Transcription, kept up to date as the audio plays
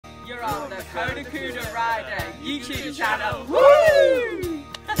You're on the Kodokuna Raida YouTube channel. Woo!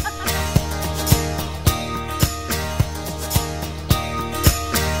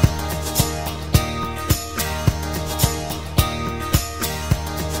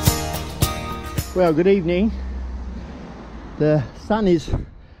 Well, good evening. The sun is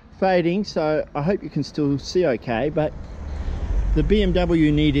fading, so I hope you can still see okay, but the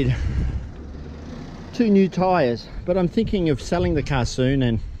BMW needed 2 new tyres, but I'm thinking of selling the car soon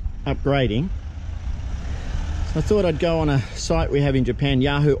and upgrading. So I thought I'd go on a site we have in Japan,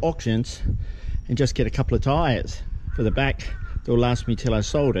 Yahoo Auctions, and just get a couple of tyres for the back that will last me till I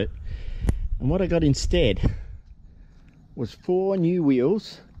sold it. And what I got instead was 4 new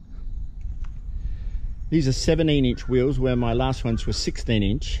wheels. These are 17-inch wheels, where my last ones were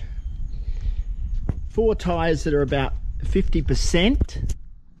 16-inch. 4 tyres that are about 50%.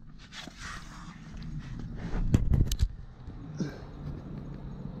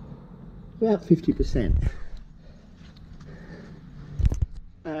 About 50%.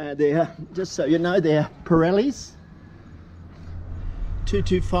 They're, just so you know, they're Pirellis.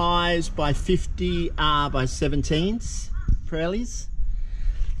 225s by 50 R by 17s. Pirellis.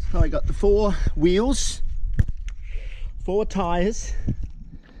 So I got the 4 wheels, 4 tyres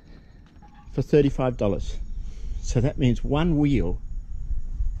for $35. So that means 1 wheel,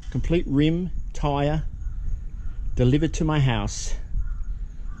 complete rim, tyre, delivered to my house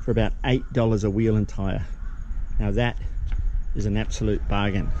for about $8 a wheel and tyre. Now that is an absolute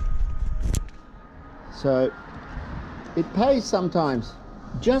bargain. So it pays sometimes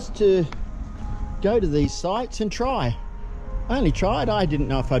just to go to these sites and try. I only tried, I didn't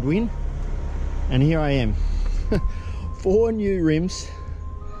know if I'd win, and here I am. 4 new rims,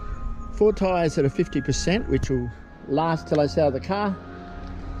 4 tyres that are 50%, which will last till I sell the car,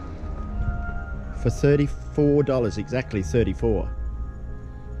 for $34, exactly 34.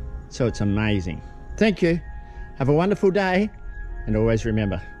 So it's amazing. Thank you, have a wonderful day, and always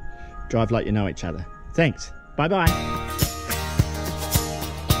remember, drive like you know each other. Thanks, bye bye.